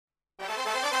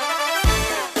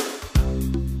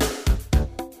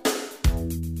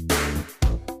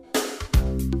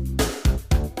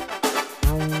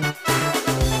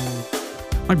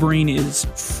My brain is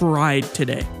fried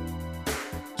today.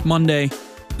 It's Monday.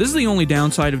 This is the only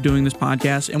downside of doing this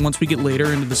podcast, and once we get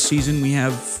later into the season, we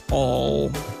have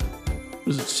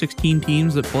 16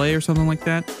 teams that play or something like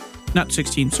that? Not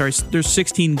 16, sorry. There's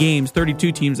 16 games,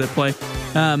 32 teams that play.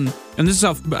 And this is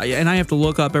how, and I have to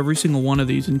look up every single one of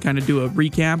these and kind of do a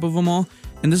recap of them all.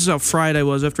 And this is how fried I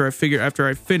was after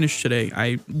I finished today.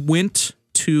 I went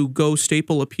to go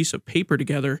staple a piece of paper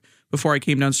together before I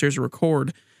came downstairs to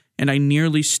record, and I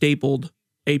nearly stapled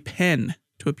a pen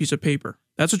to a piece of paper.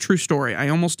 That's a true story. I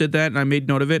almost did that, and I made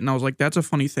note of it, and I was like, that's a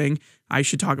funny thing. I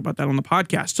should talk about that on the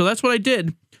podcast. So that's what I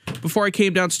did before I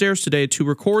came downstairs today to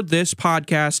record this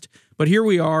podcast. But here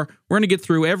we are. We're going to get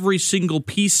through every single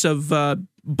piece of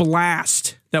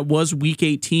blast that was Week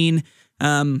 18,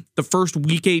 the first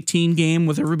Week 18 game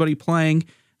with everybody playing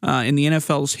in the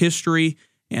NFL's history.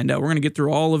 And we're going to get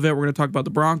through all of it. We're going to talk about the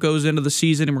Broncos end of the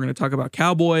season, and we're going to talk about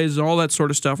Cowboys, all that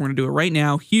sort of stuff. We're going to do it right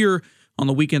now here on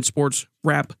the Weekend Sports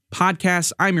Wrap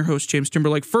Podcast. I'm your host, James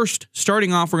Timberlake. First,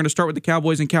 starting off, we're going to start with the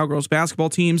Cowboys and Cowgirls basketball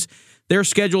teams. Their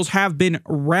schedules have been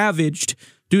ravaged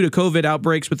due to COVID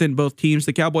outbreaks within both teams.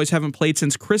 The Cowboys haven't played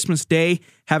since Christmas Day,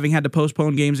 having had to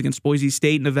postpone games against Boise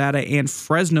State, Nevada, and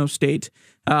Fresno State.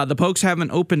 The Pokes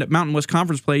haven't opened Mountain West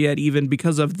Conference play yet, even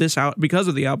because of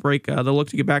the outbreak. They'll look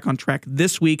to get back on track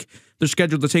this week. They're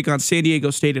scheduled to take on San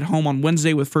Diego State at home on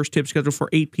Wednesday with first tip scheduled for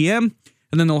 8 p.m.,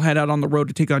 and then they'll head out on the road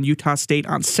to take on Utah State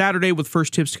on Saturday with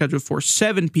first tip scheduled for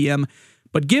 7 p.m.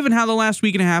 But given how the last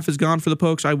week and a half has gone for the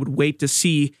Pokes, I would wait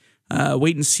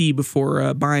and see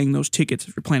before buying those tickets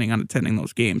if you're planning on attending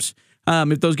those games.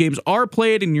 If those games are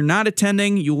played and you're not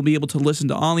attending, you will be able to listen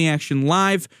to all the action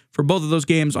live for both of those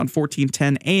games on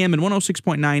 1410 AM and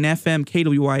 106.9 FM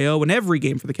KWYO, and every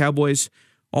game for the Cowboys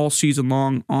all season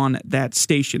long on that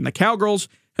station. The Cowgirls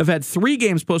have had 3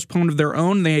 games postponed of their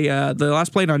own. They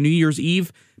last played on New Year's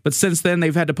Eve, but since then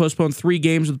they've had to postpone 3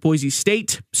 games with Boise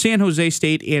State, San Jose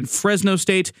State, and Fresno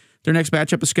State. Their next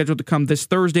matchup is scheduled to come this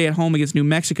Thursday at home against New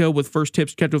Mexico with first tip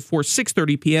scheduled for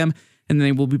 6:30 p.m., and then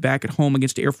they will be back at home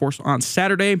against Air Force on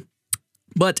Saturday.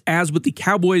 But as with the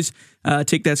Cowboys,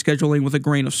 take that scheduling with a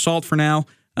grain of salt for now.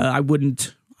 I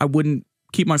wouldn't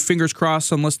keep my fingers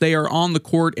crossed unless they are on the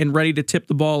court and ready to tip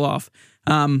the ball off.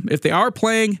 If they are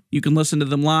playing, you can listen to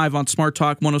them live on Smart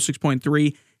Talk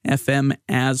 106.3 FM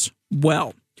as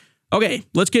well. Okay,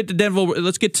 let's get to Denver.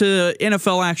 Let's get to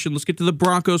NFL action. Let's get to the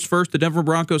Broncos first. The Denver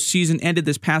Broncos season ended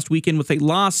this past weekend with a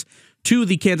loss to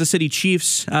the Kansas City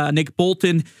Chiefs. Nick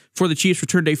Bolton for the Chiefs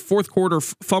returned a fourth quarter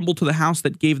fumble to the house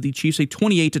that gave the Chiefs a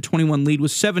 28-21 lead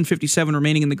with 7:57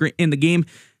 remaining in the game.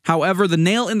 However, the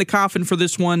nail in the coffin for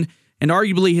this one, and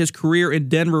arguably his career in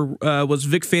Denver, was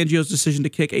Vic Fangio's decision to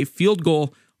kick a field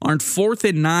goal on 4th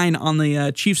and 9 on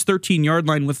the Chiefs' 13-yard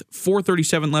line with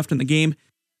 4:37 left in the game.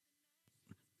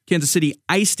 Kansas City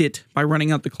iced it by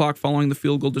running out the clock following the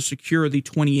field goal to secure the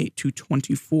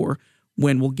 28-24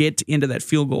 win. We'll get into that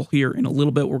field goal here in a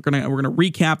little bit. We're gonna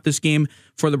recap this game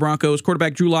for the Broncos.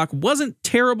 Quarterback Drew Lock wasn't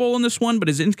terrible in this one, but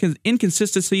his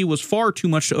inconsistency was far too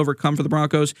much to overcome for the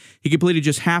Broncos. He completed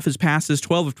just half his passes,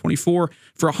 12 of 24,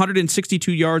 for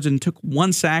 162 yards and took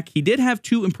 1 sack. He did have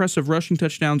 2 impressive rushing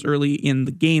touchdowns early in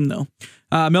the game, though.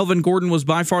 Melvin Gordon was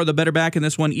by far the better back in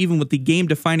this one, even with the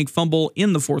game-defining fumble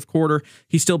in the fourth quarter.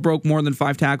 He still broke more than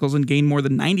 5 tackles and gained more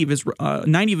than 90 of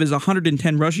his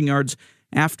 110 rushing yards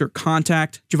after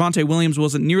contact. Javonte Williams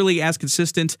wasn't nearly as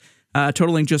consistent,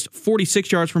 totaling just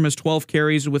 46 yards from his 12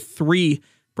 carries with 3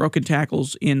 broken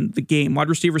tackles in the game. Wide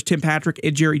receivers Tim Patrick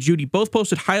and Jerry Jeudy both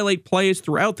posted highlight plays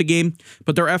throughout the game,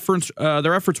 but their efforts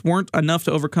weren't enough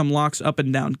to overcome Lock's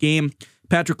up-and-down game.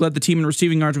 Patrick led the team in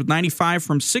receiving yards with 95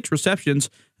 from 6 receptions.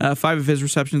 5 of his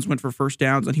receptions went for first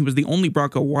downs, and he was the only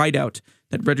Bronco wideout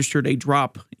that registered a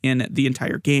drop in the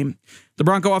entire game. The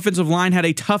Bronco offensive line had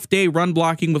a tough day run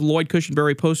blocking, with Lloyd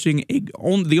Cushenberry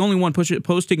the only one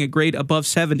posting a grade above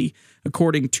 70,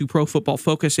 according to Pro Football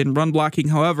Focus in run blocking.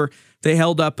 However, they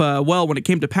held up well when it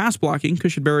came to pass blocking.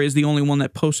 Cushenberry is the only one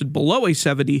that posted below a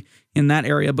 70 in that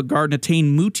area, but guard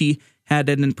Natane Muti had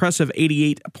an impressive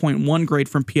 88.1 grade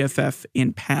from PFF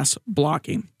in pass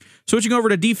blocking. Switching over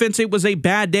to defense, it was a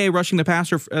bad day rushing the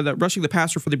passer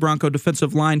for the Bronco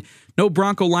defensive line. No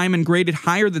Bronco lineman graded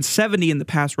higher than 70 in the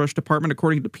pass rush department,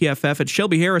 according to PFF. And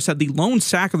Shelby Harris had the lone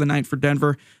sack of the night for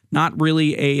Denver. Not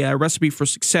really a recipe for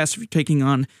success if you're taking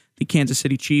on the Kansas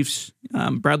City Chiefs.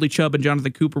 Bradley Chubb and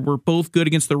Jonathan Cooper were both good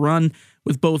against the run,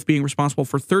 with both being responsible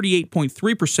for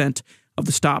 38.3% of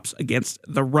the stops against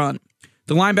the run.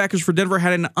 The linebackers for Denver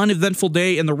had an uneventful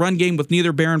day in the run game with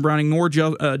neither Baron Browning nor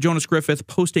Jonas Griffith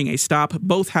posting a stop.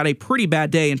 Both had a pretty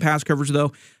bad day in pass coverage,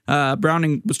 though.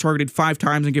 Browning was targeted 5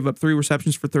 times and gave up 3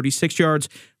 receptions for 36 yards,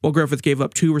 while Griffith gave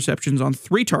up 2 receptions on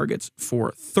 3 targets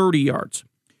for 30 yards.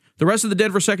 The rest of the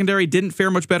Denver secondary didn't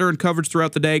fare much better in coverage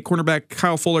throughout the day. Cornerback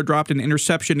Kyle Fuller dropped an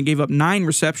interception and gave up 9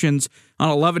 receptions on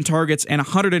 11 targets and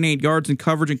 108 yards in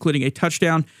coverage, including a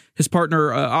touchdown. His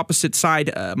partner, opposite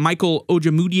side, Michael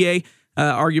Ojemudia,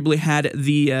 arguably had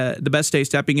the best day,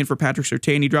 stepping in for Patrick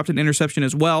Surtain. He dropped an interception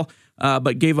as well,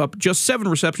 but gave up just 7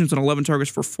 receptions and 11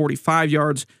 targets for 45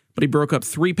 yards, but he broke up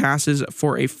 3 passes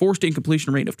for a forced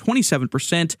incompletion rate of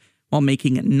 27% while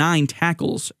making 9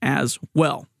 tackles as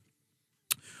well.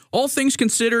 All things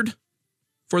considered,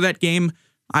 for that game,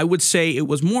 I would say it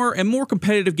was a more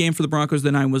competitive game for the Broncos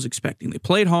than I was expecting. They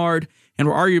played hard and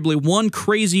were arguably one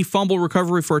crazy fumble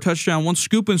recovery for a touchdown, one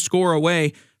scoop and score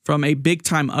away from a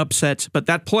big-time upset. But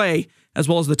that play, as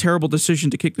well as the terrible decision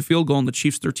to kick the field goal in the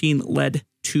Chiefs' 13, led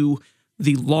to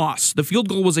the loss. The field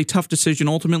goal was a tough decision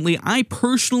ultimately. I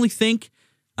personally think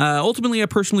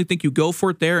you go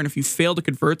for it there, and if you fail to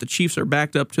convert, the Chiefs are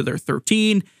backed up to their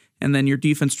 13, and then your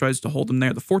defense tries to hold them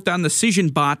there. The fourth down decision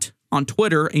bot on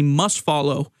Twitter, a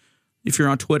must-follow if you're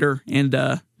on Twitter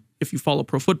and if you follow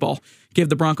pro football, gave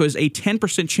the Broncos a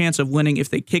 10% chance of winning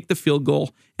if they kicked the field goal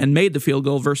and made the field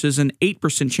goal versus an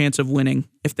 8% chance of winning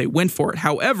if they went for it.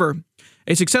 However,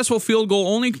 a successful field goal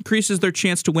only increases their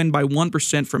chance to win by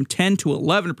 1% from 10 to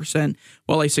 11%,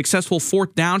 while a successful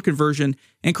fourth down conversion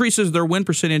increases their win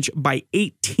percentage by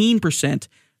 18%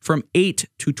 from 8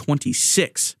 to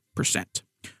 26%.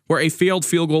 Where a failed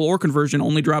field goal or conversion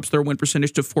only drops their win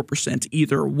percentage to 4%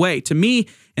 either way. To me,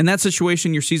 in that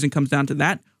situation, your season comes down to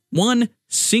that one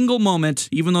single moment,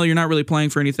 even though you're not really playing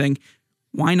for anything.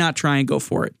 Why not try and go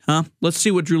for it, huh? Let's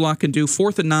see what Drew Lock can do.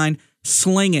 4th and 9,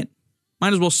 sling it.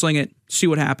 Might as well sling it, see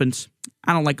what happens.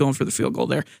 I don't like going for the field goal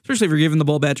there, especially if you're giving the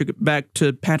ball back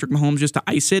to Patrick Mahomes just to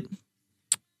ice it.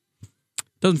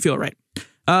 Doesn't feel right.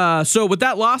 So with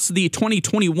that loss, the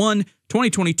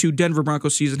 2021-2022 Denver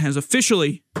Broncos season has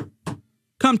officially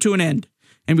come to an end,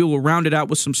 and we will round it out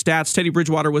with some stats. Teddy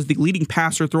Bridgewater was the leading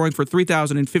passer, throwing for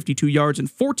 3,052 yards in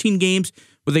 14 games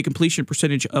with a completion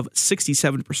percentage of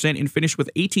 67% and finished with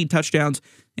 18 touchdowns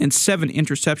and 7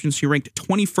 interceptions. He ranked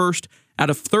 21st out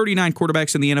of 39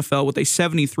 quarterbacks in the NFL with a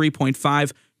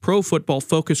 73.5 Pro Football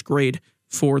Focus grade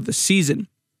for the season.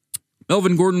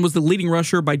 Melvin Gordon was the leading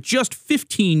rusher by just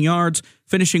 15 yards,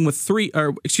 finishing with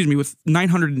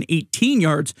 918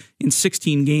 yards in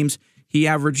 16 games. He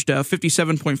averaged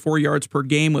 57.4 yards per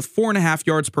game with 4.5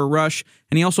 yards per rush,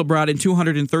 and he also brought in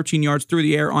 213 yards through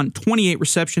the air on 28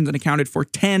 receptions and accounted for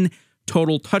 10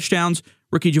 total touchdowns.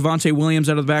 Rookie Javonte Williams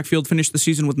out of the backfield finished the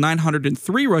season with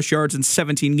 903 rush yards in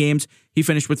 17 games. He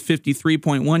finished with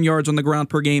 53.1 yards on the ground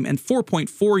per game and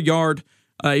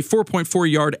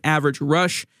 4.4 yard average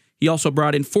rush. He also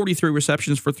brought in 43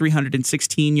 receptions for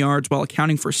 316 yards while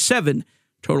accounting for 7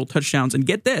 total touchdowns. And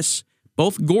get this,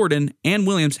 both Gordon and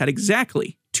Williams had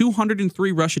exactly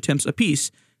 203 rush attempts apiece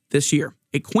this year.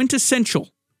 A quintessential,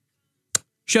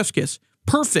 chef's kiss,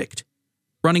 perfect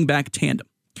running back tandem.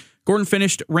 Gordon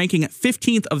finished ranking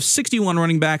 15th of 61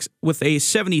 running backs with a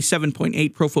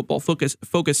 77.8 Pro Football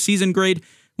Focus season grade,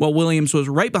 while Williams was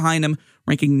right behind him,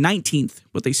 ranking 19th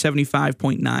with a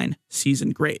 75.9 season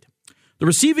grade. The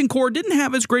receiving core didn't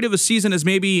have as great of a season as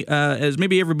maybe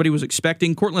everybody was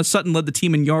expecting. Courtland Sutton led the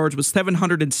team in yards with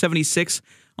 776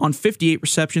 on 58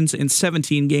 receptions in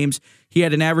 17 games. He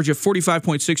had an average of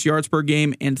 45.6 yards per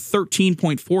game and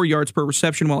 13.4 yards per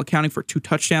reception while accounting for 2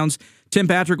 touchdowns. Tim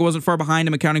Patrick wasn't far behind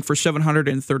him, accounting for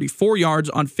 734 yards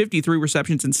on 53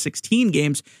 receptions in 16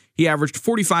 games. He averaged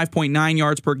 45.9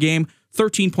 yards per game,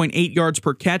 13.8 yards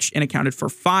per catch, and accounted for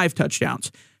 5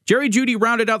 touchdowns. Jerry Jeudy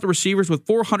rounded out the receivers with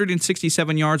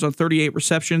 467 yards on 38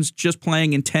 receptions, just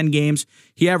playing in 10 games.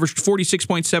 He averaged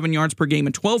 46.7 yards per game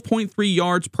and 12.3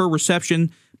 yards per reception,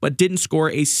 but didn't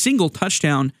score a single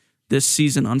touchdown this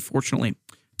season, unfortunately.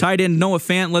 Tight end Noah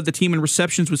Fant led the team in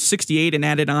receptions with 68 and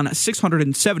added on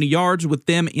 670 yards with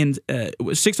them in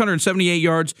 678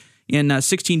 yards in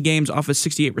 16 games off of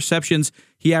 68 receptions.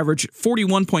 He averaged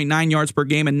 41.9 yards per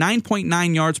game and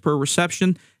 9.9 yards per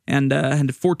reception, and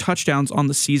had 4 touchdowns on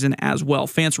the season as well.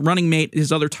 Fant's running mate,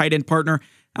 his other tight end partner,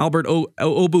 Albert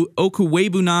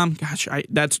Okwuegbunam. Gosh,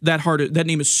 that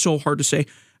name is so hard to say.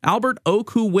 Albert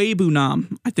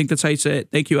Okwuegbunam. I think that's how you say it.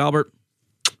 Thank you, Albert.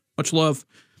 Much love.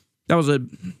 That was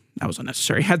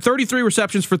unnecessary. Had 33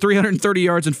 receptions for 330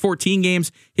 yards in 14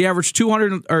 games. He averaged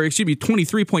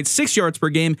 23.6 yards per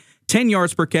game, 10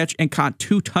 yards per catch, and caught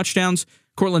 2 touchdowns.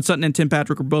 Cortland Sutton and Tim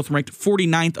Patrick were both ranked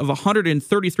 49th of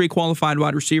 133 qualified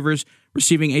wide receivers,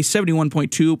 receiving a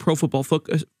 71.2 Pro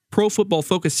Football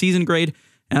Focus season grade.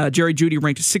 Jerry Jeudy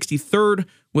ranked 63rd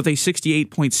with a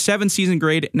 68.7 season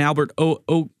grade, and Albert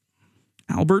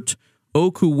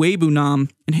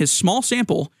Okuwebunam, in his small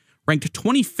sample, ranked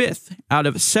 25th out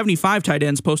of 75 tight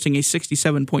ends, posting a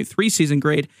 67.3 season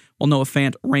grade, while Noah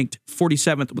Fant ranked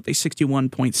 47th with a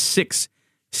 61.6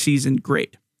 season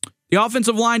grade. The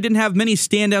offensive line didn't have many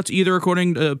standouts either,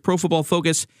 according to Pro Football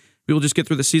Focus. We will just get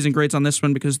through the season grades on this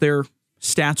one because their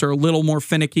stats are a little more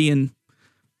finicky and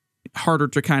harder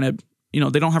to kind of,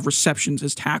 they don't have receptions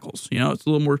as tackles. It's a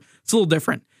little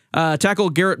different. Tackle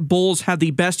Garrett Bowles had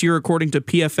the best year according to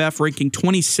PFF, ranking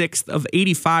 26th of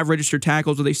 85 registered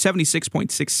tackles with a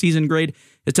 76.6 season grade.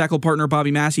 His tackle partner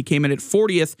Bobby Massey came in at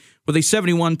 40th with a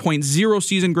 71.0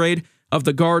 season grade. Of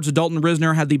the guards, Dalton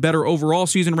Risner had the better overall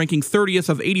season, ranking 30th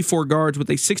of 84 guards with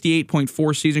a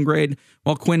 68.4 season grade,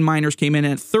 while Quinn Miners came in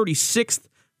at 36th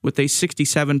with a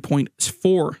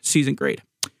 67.4 season grade.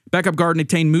 Backup guard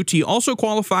Natane Muti also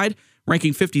qualified,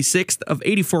 ranking 56th of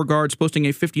 84 guards, posting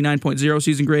a 59.0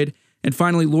 season grade. And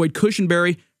finally, Lloyd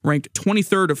Cushenberry ranked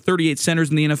 23rd of 38 centers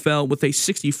in the NFL with a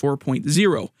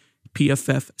 64.0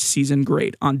 PFF season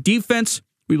grade. On defense,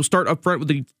 we will start up front with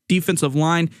the defensive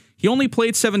line. He only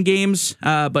played 7 games,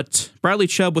 but Bradley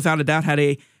Chubb, without a doubt, had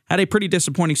a pretty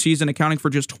disappointing season, accounting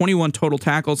for just 21 total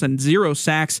tackles and 0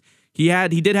 sacks. He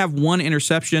did have 1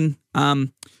 interception,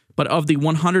 but of the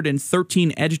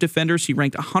 113 edge defenders, he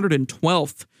ranked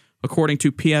 112th, according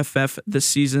to PFF this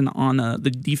season on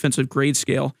the defensive grade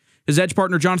scale. His edge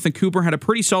partner, Jonathan Cooper, had a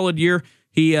pretty solid year.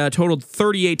 He totaled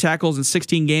 38 tackles in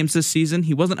 16 games this season.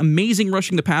 He wasn't amazing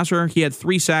rushing the passer. He had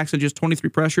 3 sacks and just 23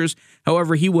 pressures.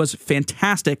 However, he was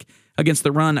fantastic against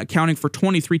the run, accounting for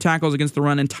 23 tackles against the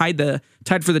run and tied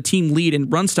for the team lead in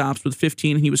run stops with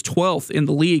 15. He was 12th in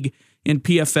the league in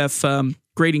PFF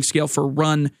grading scale for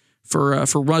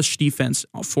rush defense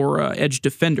for edge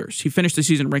defenders. He finished the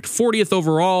season ranked 40th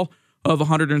overall of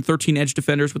 113 edge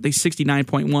defenders with a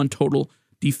 69.1 total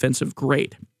defensive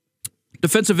grade.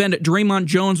 Defensive end Draymond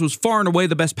Jones was far and away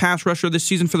the best pass rusher this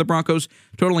season for the Broncos,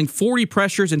 totaling 40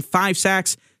 pressures and 5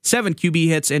 sacks, 7 QB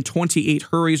hits, and 28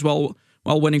 hurries, while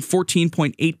winning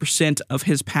 14.8% of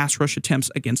his pass rush attempts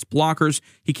against blockers.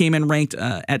 He came in ranked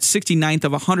at 69th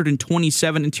of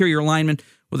 127 interior linemen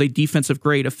with a defensive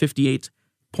grade of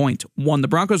 58.1. The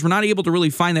Broncos were not able to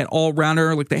really find that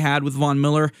all-rounder like they had with Von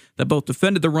Miller that both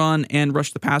defended the run and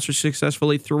rushed the passer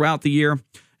successfully throughout the year.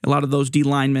 A lot of those D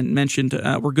linemen mentioned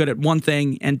were good at one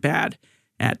thing and bad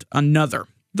at another.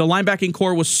 The linebacking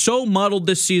core was so muddled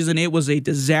this season, it was a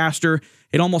disaster.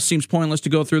 It almost seems pointless to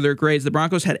go through their grades. The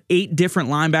Broncos had 8 different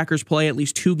linebackers play at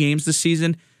least 2 games this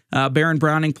season. Baron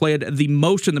Browning played the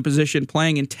most in the position,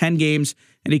 playing in 10 games,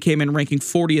 and he came in ranking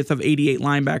 40th of 88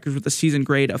 linebackers with a season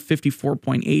grade of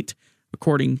 54.8,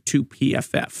 according to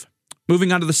PFF.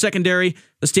 Moving on to the secondary,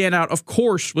 the standout, of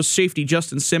course, was safety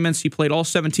Justin Simmons. He played all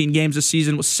 17 games this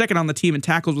season, was second on the team in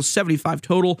tackles with 75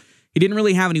 total. He didn't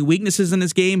really have any weaknesses in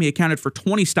his game. He accounted for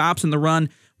 20 stops in the run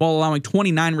while allowing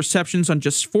 29 receptions on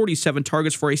just 47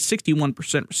 targets for a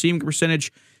 61% receiving percentage.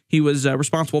 He was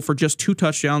responsible for just 2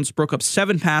 touchdowns, broke up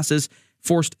 7 passes,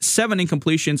 forced 7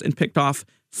 incompletions, and picked off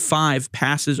 5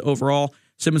 passes overall.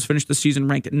 Simmons finished the season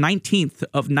ranked 19th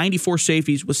of 94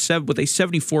 safeties with a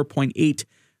 74.8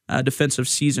 defensive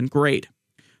season grade.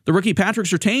 The rookie Patrick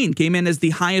Surtain came in as the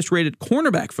highest-rated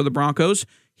cornerback for the Broncos.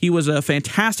 He was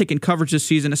fantastic in coverage this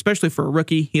season, especially for a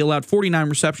rookie. He allowed 49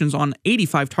 receptions on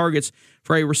 85 targets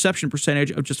for a reception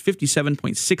percentage of just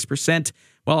 57.6%,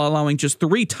 while allowing just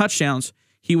 3 touchdowns.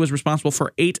 He was responsible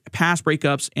for 8 pass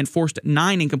breakups and forced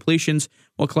 9 incompletions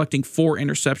while collecting 4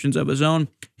 interceptions of his own.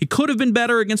 He could have been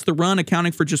better against the run,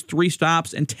 accounting for just 3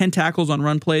 stops and 10 tackles on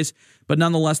run plays, but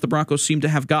nonetheless, the Broncos seem to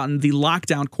have gotten the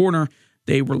lockdown corner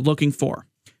they were looking for.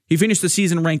 He finished the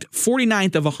season ranked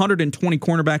 49th of 120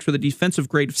 cornerbacks with a defensive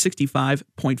grade of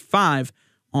 65.5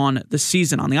 on the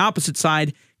season. On the opposite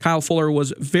side, Kyle Fuller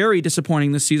was very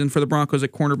disappointing this season for the Broncos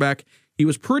at cornerback. He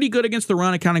was pretty good against the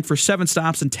run, accounting for 7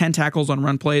 stops and 10 tackles on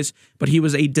run plays, but he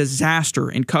was a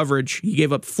disaster in coverage. He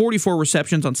gave up 44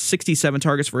 receptions on 67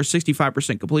 targets for a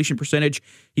 65% completion percentage.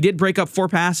 He did break up 4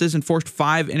 passes and forced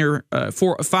 5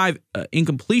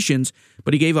 incompletions,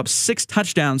 but he gave up 6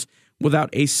 touchdowns without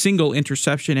a single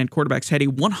interception, and quarterbacks had a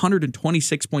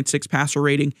 126.6 passer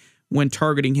rating when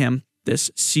targeting him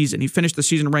this season. He finished the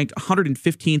season ranked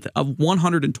 115th of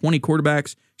 120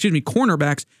 cornerbacks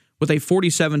with a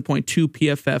 47.2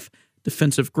 PFF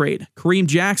defensive grade. Kareem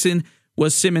Jackson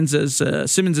was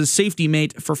Simmons' safety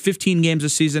mate for 15 games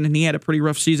this season, and he had a pretty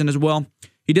rough season as well.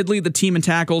 He did lead the team in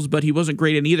tackles, but he wasn't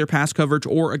great in either pass coverage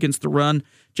or against the run.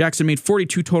 Jackson made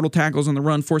 42 total tackles on the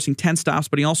run, forcing 10 stops,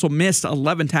 but he also missed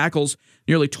 11 tackles,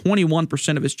 nearly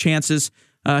 21% of his chances.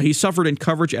 He suffered in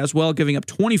coverage as well, giving up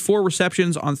 24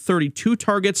 receptions on 32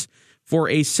 targets for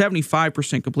a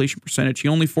 75% completion percentage. He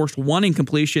only forced one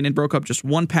incompletion and broke up just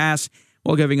one pass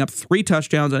while giving up 3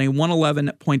 touchdowns and a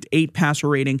 111.8 passer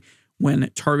rating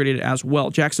when targeted as well.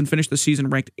 Jackson finished the season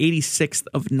ranked 86th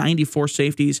of 94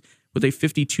 safeties with a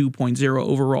 52.0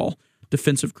 overall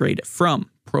defensive grade from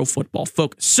Pro Football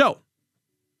Focus. So,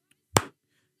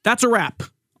 that's a wrap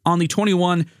on the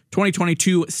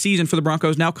 2021-2022 season for the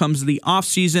Broncos. Now comes the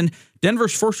offseason.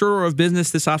 Denver's first order of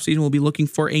business this offseason will be looking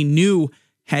for a new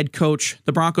head coach.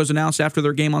 The Broncos announced after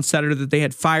their game on Saturday that they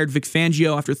had fired Vic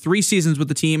Fangio after 3 seasons with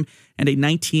the team and a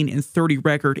 19-30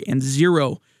 record and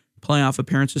 0 playoff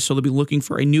appearances. So they'll be looking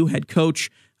for a new head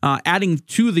coach. Adding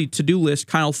to the to-do list,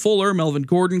 Kyle Fuller, Melvin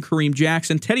Gordon, Kareem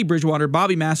Jackson, Teddy Bridgewater,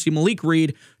 Bobby Massey, Malik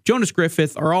Reed, Jonas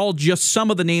Griffith are all just some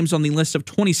of the names on the list of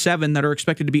 27 that are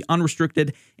expected to be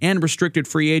unrestricted and restricted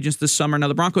free agents this summer. Now,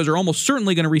 the Broncos are almost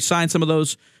certainly going to re-sign some of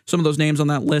those names on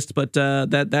that list, but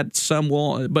some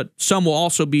will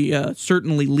also be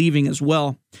certainly leaving as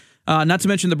well. Not to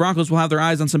mention the Broncos will have their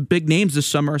eyes on some big names this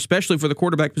summer, especially for the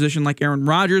quarterback position like Aaron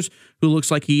Rodgers, who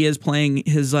looks like he is playing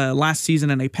his last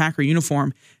season in a Packer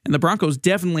uniform. And the Broncos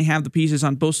definitely have the pieces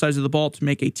on both sides of the ball to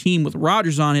make a team with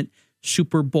Rodgers on it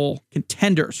Super Bowl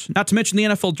contenders. Not to mention the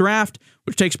NFL Draft,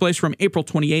 which takes place from April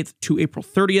 28th to April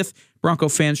 30th. Bronco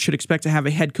fans should expect to have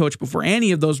a head coach before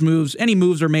any of those moves. Any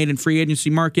moves are made in free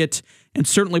agency market, and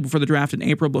certainly before the draft in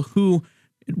April. But who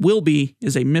it will be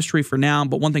is a mystery for now.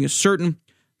 But one thing is certain.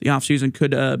 The offseason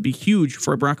could be huge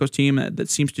for a Broncos team that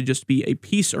seems to just be a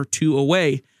piece or two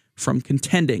away from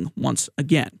contending once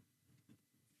again.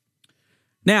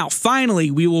 Now, finally,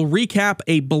 we will recap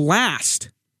a blast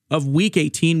of Week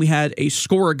 18. We had a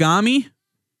scorigami.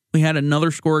 We had another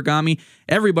scorigami.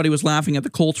 Everybody was laughing at the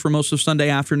Colts for most of Sunday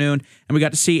afternoon, and we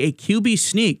got to see a QB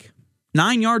sneak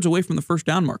 9 yards away from the first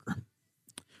down marker.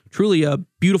 Truly a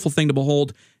beautiful thing to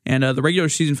behold, and the regular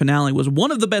season finale was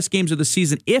one of the best games of the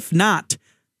season, if not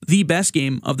the best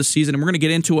game of the season, and we're going to get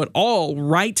into it all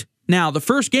right now. The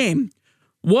first game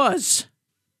was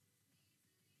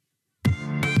the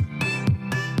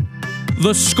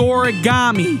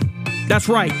scorigami. That's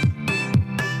right.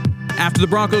 After the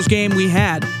Broncos game, we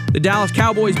had the Dallas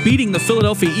Cowboys beating the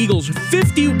Philadelphia Eagles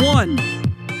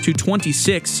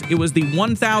 51-26. It was the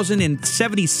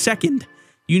 1,072nd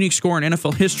unique score in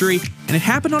NFL history, and it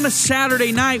happened on a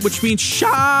Saturday night, which means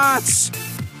shots.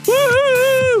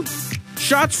 Woo!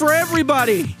 Shots for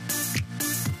everybody.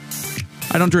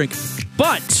 I don't drink,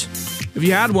 but if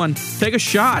you had one, take a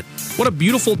shot. What a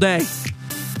beautiful day.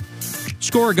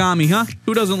 Scorigami, huh?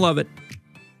 Who doesn't love it?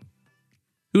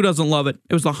 Who doesn't love it?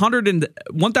 It was the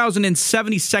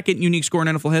 1,072nd unique score in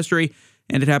NFL history,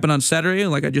 and it happened on Saturday,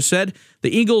 like I just said.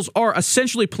 The Eagles are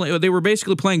essentially they were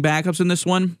basically playing backups in this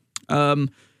one.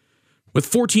 With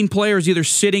 14 players either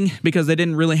sitting because they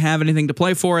didn't really have anything to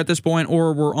play for at this point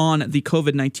or were on the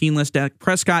COVID-19 list. Dak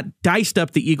Prescott diced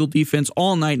up the Eagle defense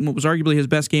all night in what was arguably his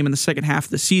best game in the second half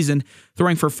of the season,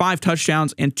 throwing for 5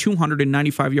 touchdowns and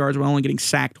 295 yards while only getting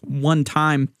sacked 1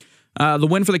 time. The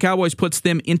win for the Cowboys puts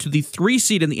them into the 3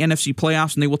 seed in the NFC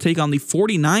playoffs, and they will take on the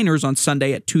 49ers on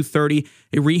Sunday at 2:30,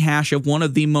 a rehash of one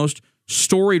of the most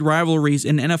storied rivalries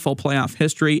in NFL playoff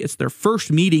history. It's their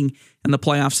first meeting in the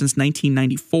playoffs since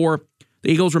 1994. The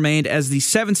Eagles remained as the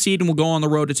 7th seed and will go on the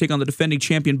road to take on the defending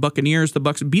champion Buccaneers. The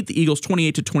Bucs beat the Eagles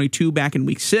 28-22 back in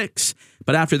Week 6,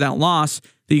 but after that loss,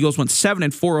 the Eagles went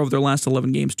 7-4 over their last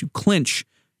 11 games to clinch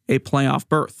a playoff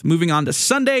berth. Moving on to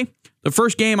Sunday, the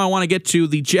first game I want to get to,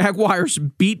 the Jaguars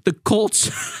beat the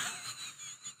Colts.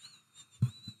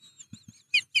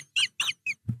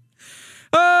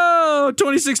 Oh,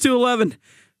 26-11.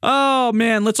 Oh,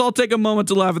 man, let's all take a moment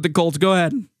to laugh at the Colts. Go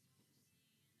ahead.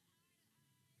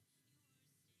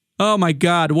 Oh, my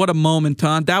God, what a moment,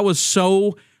 huh? That was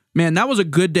that was a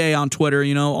good day on Twitter.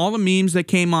 You know, all the memes that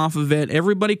came off of it,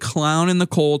 everybody clowning the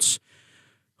Colts.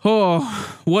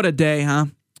 Oh, what a day, huh?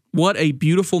 What a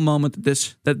beautiful moment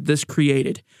that this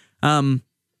created. In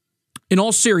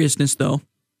all seriousness, though,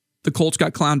 the Colts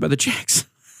got clowned by the Jags.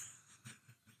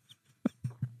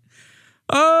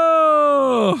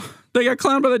 Oh, they got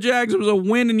clowned by the Jags. It was a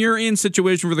win and you're in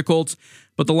situation for the Colts.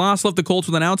 But the loss left the Colts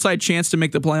with an outside chance to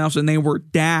make the playoffs, and they were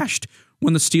dashed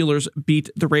when the Steelers beat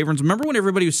the Ravens. Remember when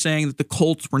everybody was saying that the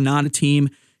Colts were not a team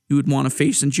you would want to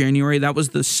face in January? That was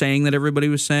the saying that everybody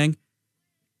was saying.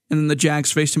 And then the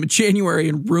Jags faced them in January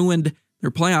and ruined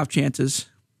their playoff chances.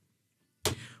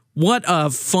 What a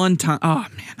fun time. Oh,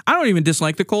 man. I don't even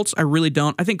dislike the Colts. I really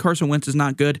don't. I think Carson Wentz is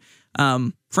not good.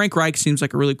 Frank Reich seems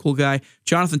like a really cool guy.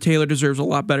 Jonathan Taylor deserves a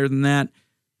lot better than that.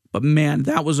 But, man,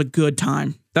 that was a good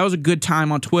time. That was a good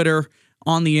time on Twitter,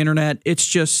 on the internet. It's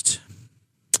just,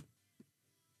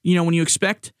 when you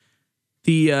expect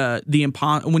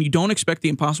when you don't expect the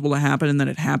impossible to happen and then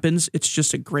it happens, it's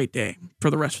just a great day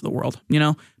for the rest of the world,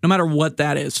 no matter what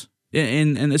that is.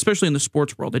 And especially in the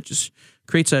sports world, it just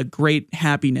creates a great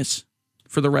happiness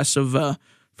for the rest of the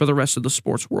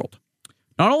sports world.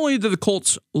 Not only did the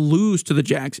Colts lose to the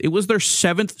Jags, it was their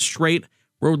 7th straight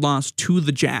road loss to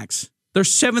the Jags. Their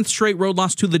 7th straight road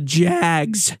loss to the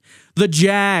Jags. The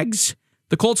Jags.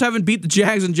 The Colts haven't beat the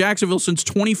Jags in Jacksonville since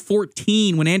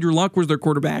 2014 when Andrew Luck was their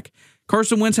quarterback.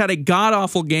 Carson Wentz had a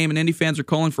god-awful game, and Indy fans are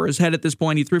calling for his head at this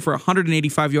point. He threw for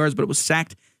 185 yards, but it was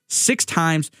sacked 6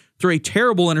 times, threw a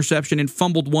terrible interception, and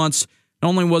fumbled once. Not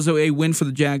only was it a win for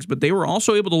the Jags, but they were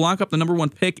also able to lock up the number 1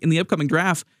 pick in the upcoming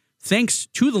draft thanks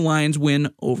to the Lions'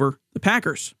 win over the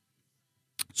Packers.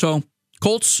 So,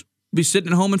 Colts will be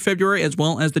sitting at home in February as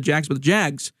well as the Jags, but the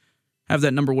Jags have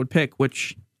that number 1 pick,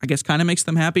 which I guess kind of makes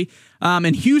them happy.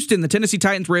 In Houston, the Tennessee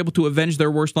Titans were able to avenge their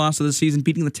worst loss of the season,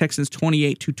 beating the Texans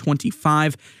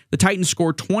 28-25. The Titans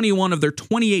scored 21 of their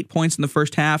 28 points in the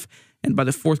first half, and by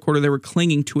the fourth quarter, they were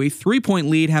clinging to a 3-point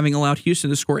lead, having allowed Houston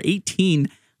to score 18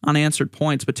 unanswered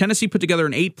points. But Tennessee put together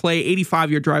an 8-play,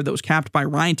 85-yard drive that was capped by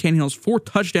Ryan Tannehill's 4th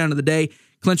touchdown of the day,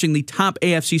 clinching the top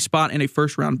AFC spot in a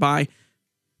first-round bye.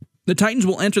 The Titans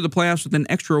will enter the playoffs with an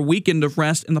extra weekend of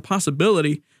rest and the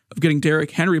possibility of getting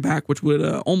Derrick Henry back, which would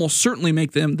almost certainly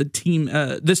make them this team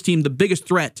the biggest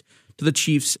threat to the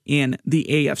Chiefs in the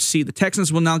AFC. The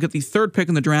Texans will now get the 3rd pick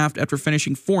in the draft after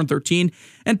finishing 4-13.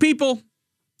 And people,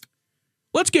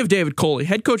 let's give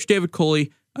head coach David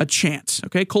Culley, a chance.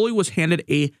 Okay, Culley was handed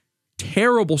a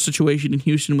terrible situation in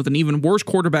Houston with an even worse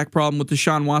quarterback problem with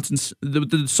Deshaun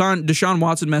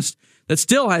Watson mess that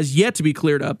still has yet to be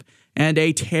cleared up, and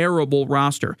a terrible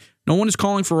roster. No one is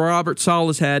calling for Robert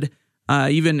Saleh's head.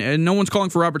 No one's calling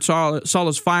for Robert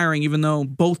Saleh's firing, even though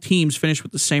both teams finished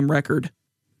with the same record.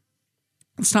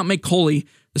 Let's not make Culley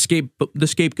the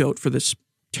scapegoat for this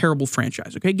terrible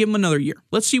franchise. Okay, give him another year.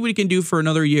 Let's see what he can do for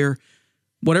another year.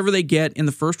 Whatever they get in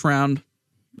the first round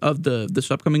of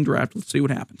this upcoming draft, let's see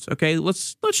what happens. Okay,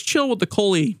 let's chill with the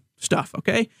Culley stuff.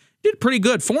 Okay, did pretty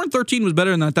good. 4-13 was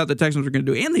better than I thought the Texans were going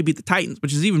to do, and they beat the Titans,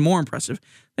 which is even more impressive.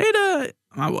 They had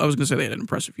I was going to say they had an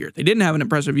impressive year. They didn't have an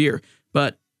impressive year,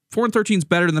 but 4-13 is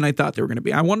better than I thought they were going to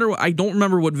be. I don't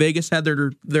remember what Vegas had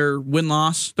their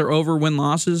win-loss, their over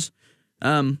win-losses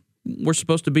were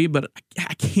supposed to be, but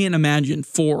I can't imagine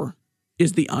 4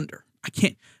 is the under. I'm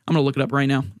going to look it up right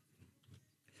now.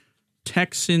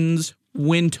 Texans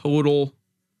win total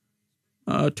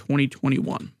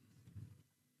 2021.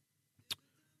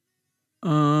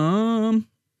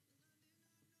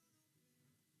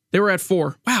 They were at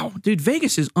 4. Wow, dude,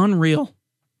 Vegas is unreal.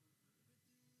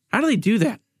 How do they do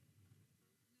that?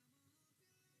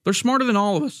 They're smarter than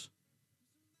all of us.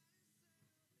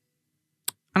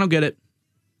 I don't get it.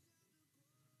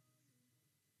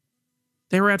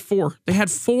 They were at 4. They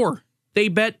had 4.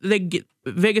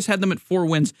 Vegas had them at 4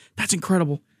 wins. That's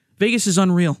incredible. Vegas is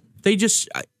unreal.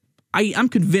 I'm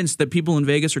convinced that people in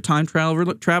Vegas are time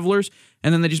travelers,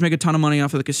 and then they just make a ton of money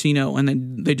off of the casino, and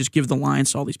then they just give the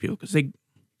lines to all these people because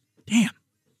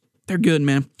they're good,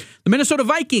 man. The Minnesota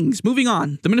Vikings, moving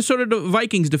on. The Minnesota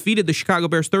Vikings defeated the Chicago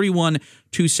Bears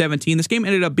 31-17. This game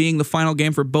ended up being the final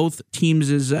game for both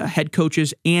teams' head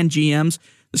coaches and GMs.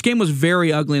 This game was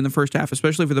very ugly in the first half,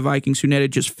 especially for the Vikings, who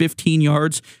netted just 15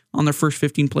 yards on their first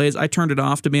 15 plays. I turned it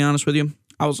off, to be honest with you.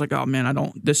 I was like, oh,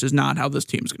 man, this is not how this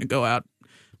team's going to go out,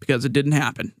 because it didn't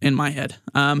happen in my head.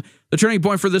 The turning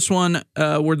point for this one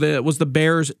was the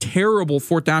Bears' terrible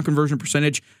 4th down conversion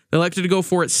percentage. They elected to go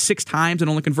for it 6 times and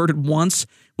only converted once,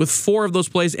 with 4 of those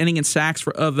plays ending in sacks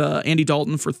of Andy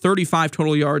Dalton for 35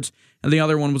 total yards, and the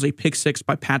other one was a pick 6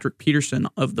 by Patrick Peterson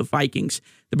of the Vikings.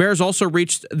 The Bears also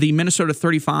reached the Minnesota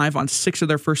 35 on 6 of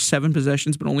their first 7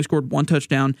 possessions, but only scored 1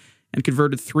 touchdown and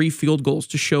converted 3 field goals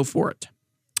to show for it.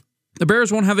 The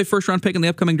Bears won't have a first-round pick in the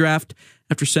upcoming draft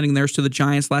after sending theirs to the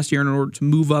Giants last year in order to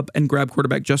move up and grab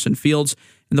quarterback Justin Fields,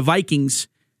 and the Vikings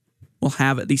will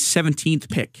have the 17th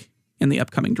pick in the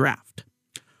upcoming draft.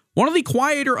 One of the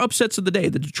quieter upsets of the day,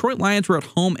 the Detroit Lions were at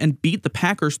home and beat the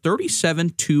Packers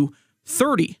 37-30.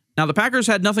 Now, the Packers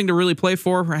had nothing to really play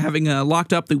for having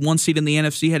locked up the 1 seed in the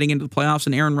NFC heading into the playoffs,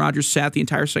 and Aaron Rodgers sat the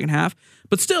entire second half.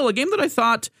 But still, a game that I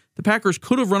thought the Packers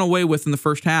could have run away with in the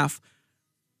first half.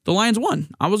 the Lions won.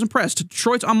 I was impressed.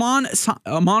 Detroit's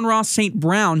Amon-Ra St.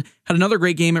 Brown had another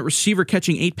great game at receiver,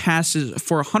 catching 8 passes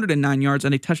for 109 yards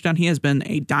and a touchdown. He has been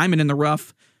a diamond in the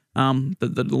rough.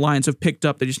 The Lions have picked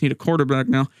up. They just need a quarterback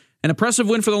now. An impressive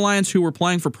win for the Lions, who were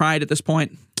playing for pride at this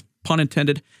point, pun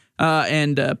intended.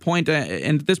 And at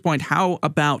this point, how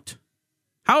about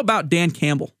Dan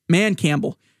Campbell, Man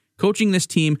Campbell, coaching this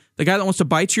team, the guy that wants to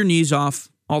bite your knees off,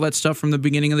 all that stuff from the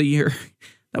beginning of the year.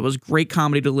 That was great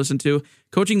comedy to listen to.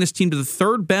 Coaching this team to the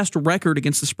 3rd best record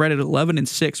against the spread at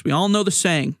 11-6. We all know the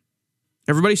saying.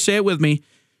 Everybody say it with me.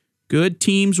 Good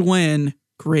teams win.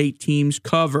 Great teams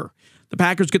cover. The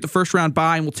Packers get the first round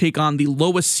bye and will take on the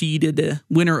lowest seeded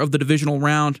winner of the divisional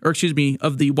round,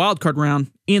 of the wild card round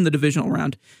in the divisional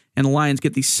round. And the Lions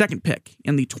get the 2nd pick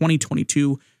in the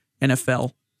 2022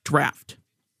 NFL draft.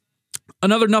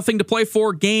 Another nothing to play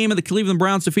for game. The Cleveland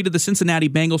Browns defeated the Cincinnati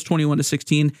Bengals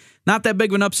 21-16. Not that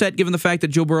big of an upset given the fact that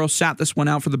Joe Burrow sat this one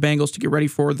out for the Bengals to get ready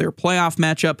for their playoff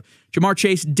matchup. Jamar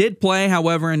Chase did play,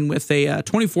 however, and with a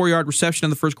 24-yard reception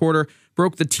in the first quarter,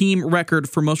 broke the team record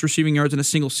for most receiving yards in a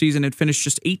single season and finished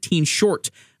just 18 short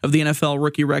of the NFL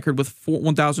rookie record with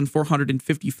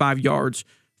 1,455 yards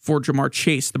for Jamar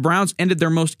Chase. The Browns ended their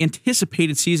most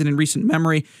anticipated season in recent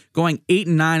memory, going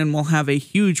 8-9, and will have a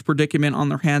huge predicament on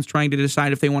their hands trying to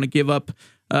decide if they want to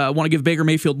give Baker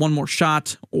Mayfield one more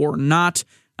shot or not.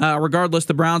 Regardless,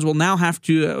 the Browns will now have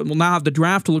the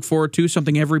draft to look forward to,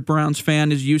 something every Browns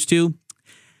fan is used to.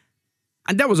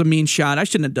 And that was a mean shot. I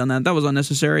shouldn't have done that. That was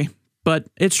unnecessary, but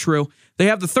it's true. They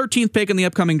have the 13th pick in the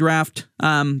upcoming draft.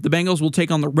 The Bengals will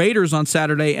take on the Raiders on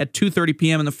Saturday at 2:30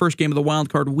 p.m. in the first game of the Wild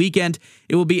Card weekend.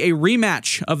 It will be a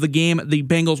rematch of the game the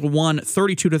Bengals won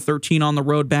 32-13 on the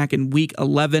road back in Week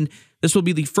 11. This will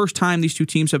be the first time these two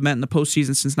teams have met in the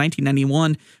postseason since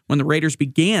 1991, when the Raiders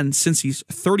began Cincy's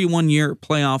 31-year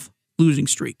playoff losing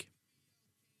streak.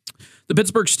 The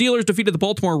Pittsburgh Steelers defeated the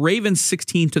Baltimore Ravens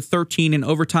 16-13 in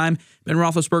overtime. Ben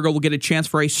Roethlisberger will get a chance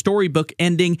for a storybook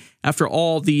ending after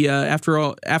all with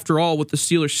the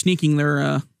Steelers sneaking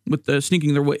their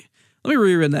way. Let me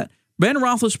reread that. Ben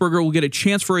Roethlisberger will get a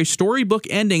chance for a storybook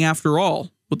ending after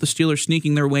all, with the Steelers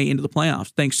sneaking their way into the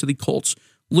playoffs thanks to the Colts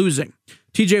losing.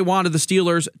 TJ Watt of the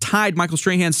Steelers tied Michael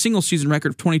Strahan's single-season record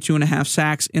of 22.5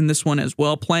 sacks in this one as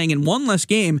well, playing in one less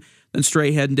game than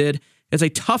Strahan did. It's a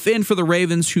tough end for the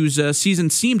Ravens, whose season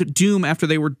seemed doomed after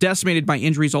they were decimated by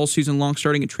injuries all season long,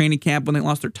 starting at training camp when they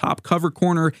lost their top cover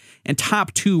corner and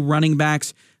top 2 running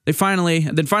backs. Finally,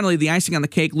 the icing on the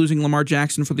cake, losing Lamar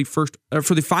Jackson for the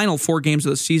final 4 games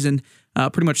of the season,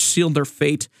 pretty much sealed their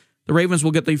fate. The Ravens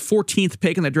will get the 14th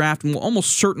pick in the draft and will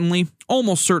almost certainly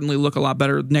look a lot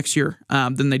better next year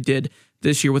than they did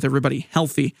this year with everybody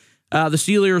healthy. The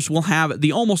Steelers will have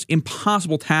the almost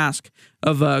impossible task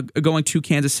of going to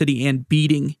Kansas City and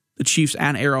beating the Chiefs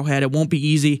at Arrowhead. It won't be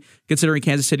easy, considering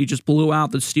Kansas City just blew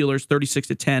out the Steelers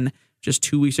 36-10 just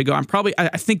 2 weeks ago.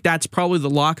 I think that's probably the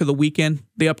lock of the weekend,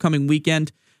 the upcoming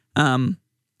weekend.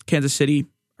 Kansas City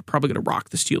are probably going to rock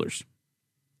the Steelers.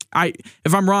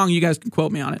 If I'm wrong, you guys can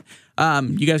quote me on it.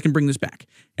 You guys can bring this back.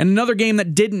 And another game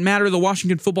that didn't matter, the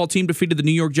Washington football team defeated the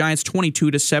New York Giants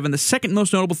 22-7. The second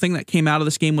most notable thing that came out of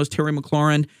this game was Terry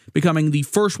McLaurin becoming the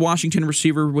first Washington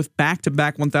receiver with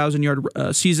back-to-back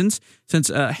 1,000-yard seasons since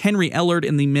Henry Ellard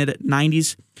in the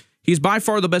mid-90s. He's by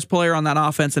far the best player on that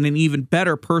offense and an even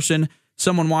better person,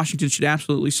 someone Washington should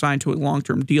absolutely sign to a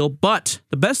long-term deal. But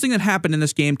the best thing that happened in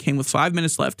this game came with 5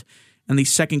 minutes left in the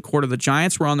second quarter. The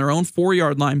Giants were on their own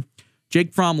 4-yard line.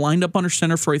 Jake Fromm lined up under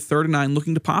center for a 3rd and 9,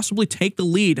 looking to possibly take the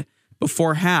lead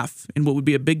before half in what would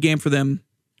be a big game for them.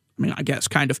 I mean, I guess,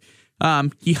 kind of.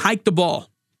 He hiked the ball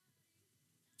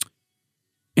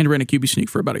and ran a QB sneak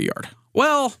for about a yard.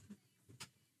 Well,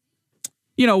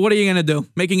 what are you going to do?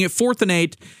 Making it 4th and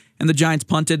 8, and the Giants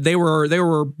punted. They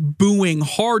were booing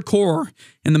hardcore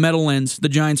in the Meadowlands, the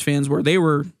Giants fans were.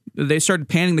 They started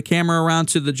panning the camera around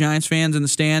to the Giants fans in the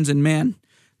stands, and man,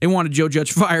 they wanted Joe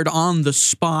Judge fired on the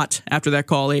spot after that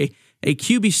call. A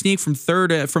QB sneak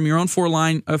from your own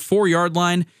 4-yard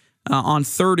line on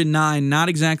 3rd and 9. Not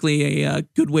exactly a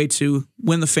good way to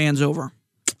win the fans over.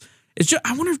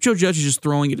 I wonder if Joe Judge is just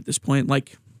throwing it at this point.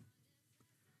 Like,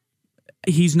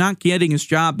 he's not getting his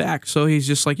job back, so he's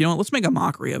just like, let's make a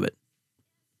mockery of it.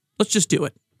 Let's just do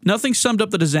it. Nothing summed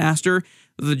up the disaster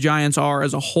that the Giants are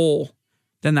as a whole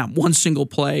than that one single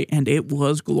play, and it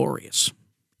was glorious.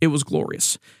 It was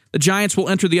glorious. The Giants will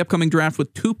enter the upcoming draft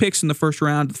with 2 picks in the first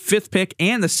round, the 5th pick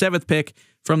and the 7th pick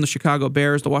from the Chicago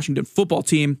Bears. The Washington football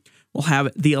team will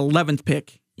have the 11th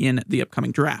pick in the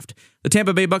upcoming draft. The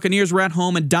Tampa Bay Buccaneers were at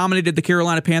home and dominated the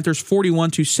Carolina Panthers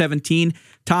 41-17.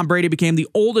 Tom Brady became the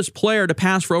oldest player to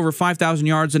pass for over 5,000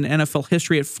 yards in NFL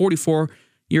history at 44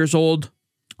 years old.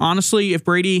 Honestly, if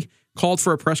Brady called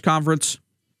for a press conference,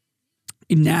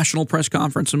 a national press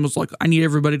conference, and was like, I need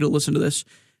everybody to listen to this,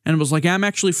 and was like, I'm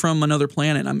actually from another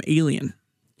planet, I'm alien.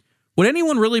 Would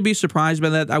anyone really be surprised by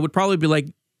that? I would probably be like,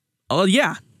 oh,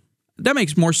 yeah, that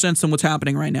makes more sense than what's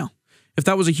happening right now. If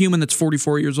that was a human that's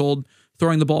 44 years old,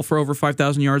 throwing the ball for over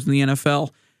 5,000 yards in the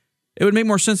NFL, it would make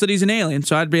more sense that he's an alien.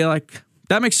 So I'd be like,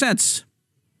 that makes sense.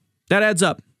 That adds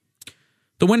up.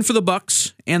 The win for the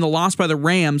Bucs and the loss by the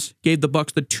Rams gave the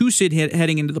Bucs the 2 seed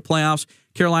heading into the playoffs.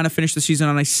 Carolina finished the season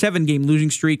on a 7-game losing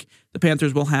streak. The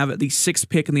Panthers will have the 6th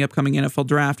pick in the upcoming NFL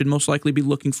draft and most likely be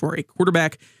looking for a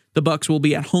quarterback. The Bucs will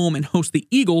be at home and host the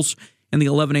Eagles in the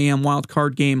 11 a.m. wild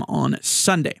card game on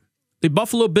Sunday. The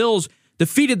Buffalo Bills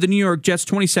defeated the New York Jets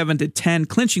 27-10,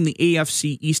 clinching the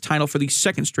AFC East title for the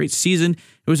second straight season.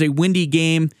 It was a windy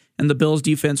game, and the Bills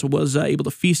defense was able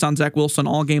to feast on Zach Wilson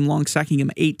all game long, sacking him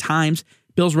 8 times.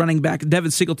 Bills running back Devin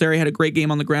Singletary had a great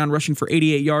game on the ground, rushing for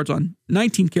 88 yards on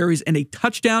 19 carries and a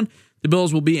touchdown. The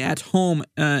Bills will be at home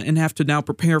and have to now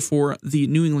prepare for the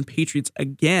New England Patriots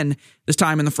again, this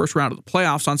time in the first round of the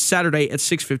playoffs on Saturday at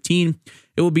 6:15.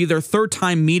 It will be their third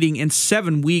time meeting in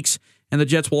 7 weeks, and the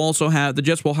Jets will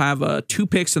have 2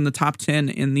 picks in the top 10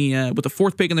 in the with the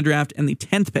 4th pick in the draft and the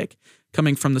 10th pick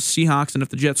coming from the Seahawks. And if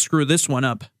the Jets screw this one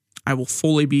up, I will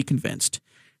fully be convinced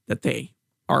that they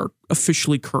are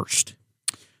officially cursed.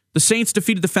 The Saints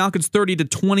defeated the Falcons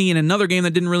 30-20 in another game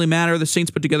that didn't really matter. The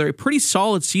Saints put together a pretty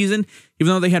solid season,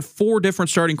 even though they had 4 different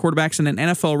starting quarterbacks and an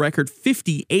NFL record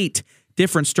 58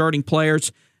 different starting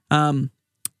players.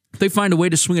 If they find a way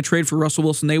to swing a trade for Russell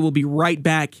Wilson, they will be right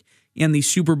back in the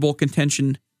Super Bowl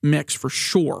contention mix for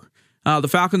sure. The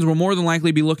Falcons will more than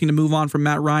likely be looking to move on from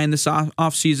Matt Ryan this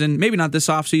offseason. Maybe not this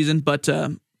offseason, but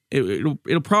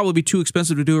it'll probably be too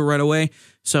expensive to do it right away.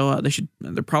 So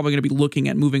they're probably going to be looking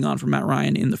at moving on from Matt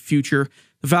Ryan in the future.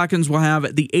 The Falcons will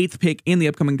have the 8th pick in the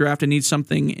upcoming draft and need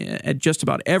something at just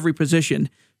about every position.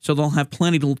 So they'll have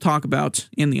plenty to talk about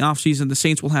in the offseason. The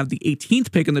Saints will have the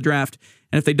 18th pick in the draft.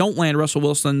 And if they don't land Russell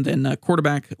Wilson, then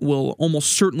quarterback will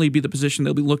almost certainly be the position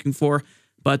they'll be looking for.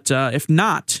 But if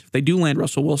they do land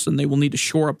Russell Wilson, they will need to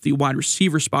shore up the wide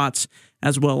receiver spots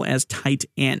as well as tight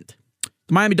end.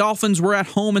 The Miami Dolphins were at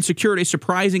home and secured a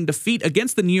surprising defeat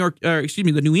against the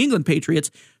New England Patriots,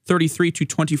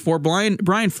 33-24.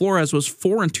 Brian Flores was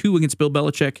 4-2 against Bill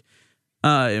Belichick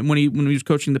when he was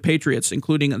coaching the Patriots,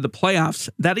 including the playoffs.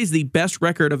 That is the best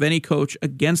record of any coach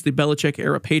against the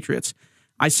Belichick-era Patriots.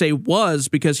 I say was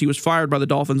because he was fired by the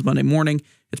Dolphins Monday morning.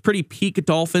 It's pretty peak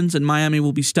Dolphins, and Miami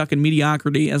will be stuck in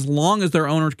mediocrity as long as their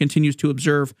owner continues to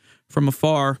observe from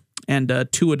afar, and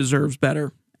Tua deserves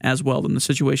better as well than the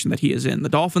situation that he is in. The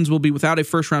Dolphins will be without a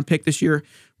first-round pick this year,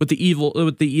 with the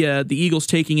Eagles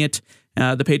taking it.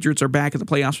 The Patriots are back in the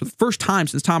playoffs for the first time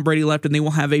since Tom Brady left, and they will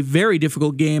have a very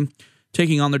difficult game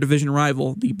taking on their division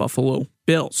rival, the Buffalo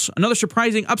Bills. Another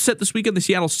surprising upset this weekend, the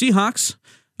Seattle Seahawks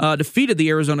defeated the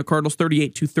Arizona Cardinals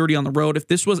 38-30 on the road. If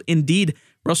this was indeed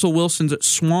Russell Wilson's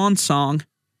swan song,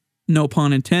 no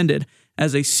pun intended,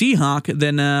 as a Seahawk,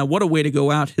 then what a way to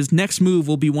go out. His next move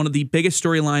will be one of the biggest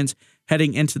storylines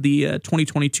heading into the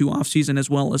 2022 offseason, as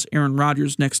well as Aaron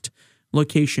Rodgers' next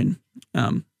location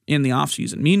in the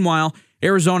offseason. Meanwhile,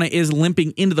 Arizona is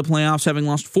limping into the playoffs, having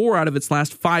lost 4 out of its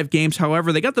last 5 games.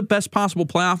 However, they got the best possible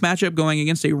playoff matchup going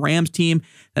against a Rams team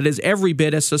that is every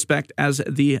bit as suspect as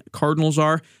the Cardinals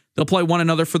are. They'll play one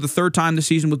another for the 3rd time this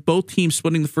season, with both teams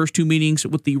splitting the first 2 meetings,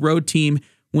 with the road team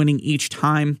winning each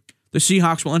time. The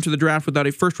Seahawks will enter the draft without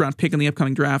a first-round pick in the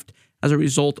upcoming draft as a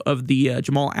result of the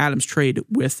Jamal Adams trade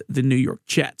with the New York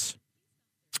Jets.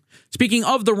 Speaking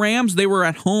of the Rams, they were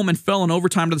at home and fell in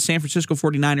overtime to the San Francisco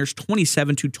 49ers,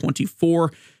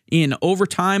 27-24 in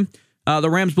overtime. The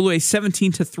Rams blew a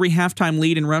 17-3 halftime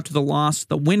lead en route to the loss.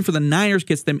 The win for the Niners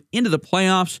gets them into the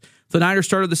playoffs. The Niners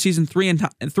started the season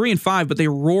 3-5, but they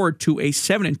roared to a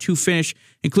 7-2 finish,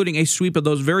 including a sweep of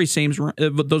those very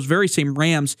same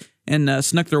Rams, and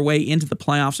snuck their way into the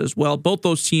playoffs as well. Both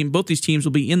these teams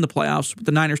will be in the playoffs, with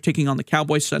the Niners taking on the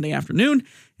Cowboys Sunday afternoon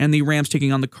and the Rams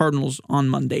taking on the Cardinals on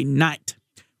Monday night.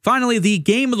 Finally, the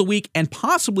game of the week and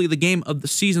possibly the game of the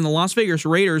season, the Las Vegas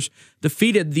Raiders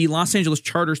defeated the Los Angeles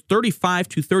Chargers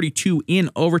 35-32 in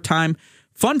overtime.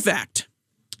 Fun fact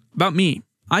about me,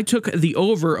 I took the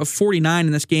over of 49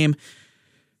 in this game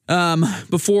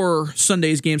before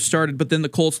Sunday's game started, but then the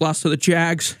Colts lost to the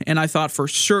Jags, and I thought for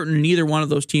certain neither one of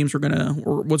those teams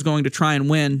was going to try and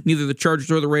win. Neither the Chargers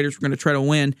or the Raiders were going to try to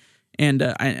win, and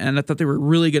I thought they were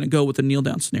really going to go with the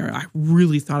kneel-down scenario. I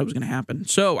really thought it was going to happen.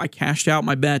 So I cashed out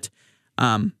my bet.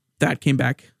 That came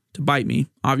back to bite me,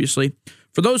 obviously.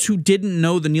 For those who didn't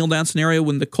know the kneel-down scenario,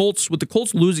 with the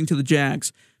Colts losing to the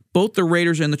Jags, both the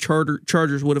Raiders and the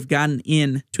Chargers would have gotten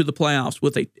in to the playoffs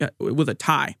with a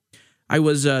tie. I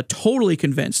was totally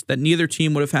convinced that neither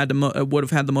team would have had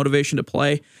the motivation to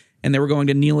play, and they were going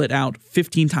to kneel it out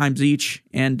 15 times each,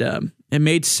 and it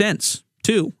made sense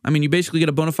too. I mean, you basically get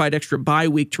a bona fide extra bye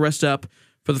week to rest up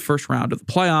for the first round of the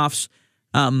playoffs.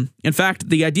 In fact,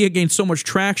 the idea gained so much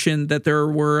traction that there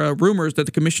were rumors that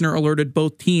the commissioner alerted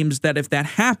both teams that if that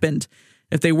happened,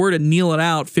 if they were to kneel it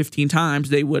out 15 times,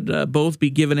 they would both be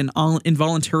given an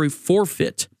involuntary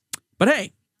forfeit. But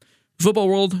hey, the football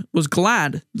world was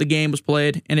glad the game was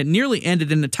played, and it nearly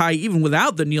ended in a tie even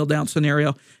without the kneel down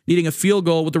scenario, needing a field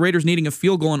goal, with the Raiders needing a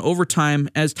field goal in overtime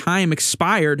as time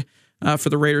expired for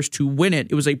the Raiders to win it.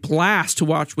 It was a blast to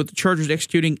watch, with the Chargers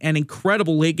executing an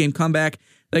incredible late game comeback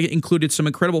that included some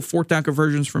incredible fourth down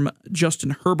conversions from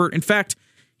Justin Herbert. In fact,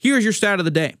 here's your stat of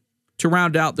the day to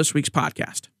round out this week's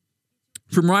podcast.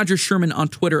 From Roger Sherman on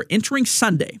Twitter, entering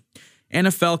Sunday,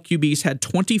 NFL QBs had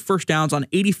 20 first downs on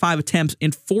 85 attempts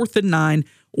in 4th and 9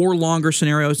 or longer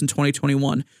scenarios in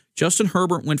 2021. Justin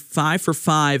Herbert went 5 for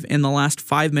 5 in the last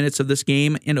 5 minutes of this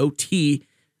game in OT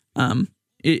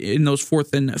in those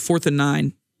 4th and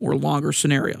 9 or longer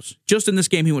scenarios. Just in this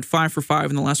game, he went 5 for 5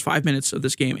 in the last 5 minutes of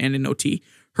this game and in OT.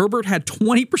 Herbert had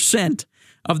 20%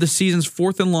 of the season's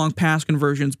 4th and long pass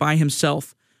conversions by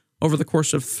himself over the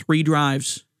course of 3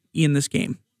 drives in this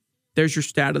game. There's your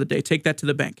stat of the day. Take that to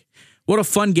the bank. What a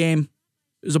fun game.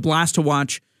 It was a blast to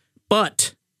watch,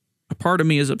 but a part of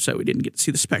me is upset we didn't get to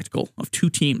see the spectacle of 2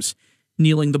 teams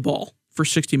kneeling the ball for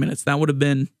 60 minutes. That would have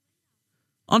been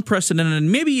unprecedented and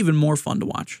maybe even more fun to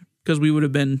watch because we would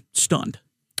have been stunned.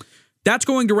 That's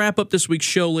going to wrap up this week's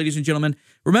show, ladies and gentlemen.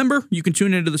 Remember, you can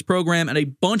tune into this program and a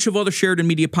bunch of other Sheridan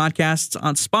Media podcasts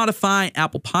on Spotify,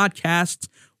 Apple Podcasts,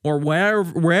 or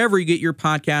wherever you get your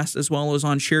podcasts, as well as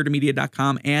on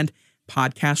SheridanMedia.com and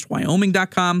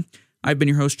PodcastWyoming.com. I've been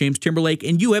your host, James Timberlake,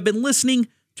 and you have been listening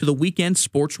to the Weekend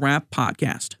Sports Wrap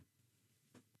Podcast.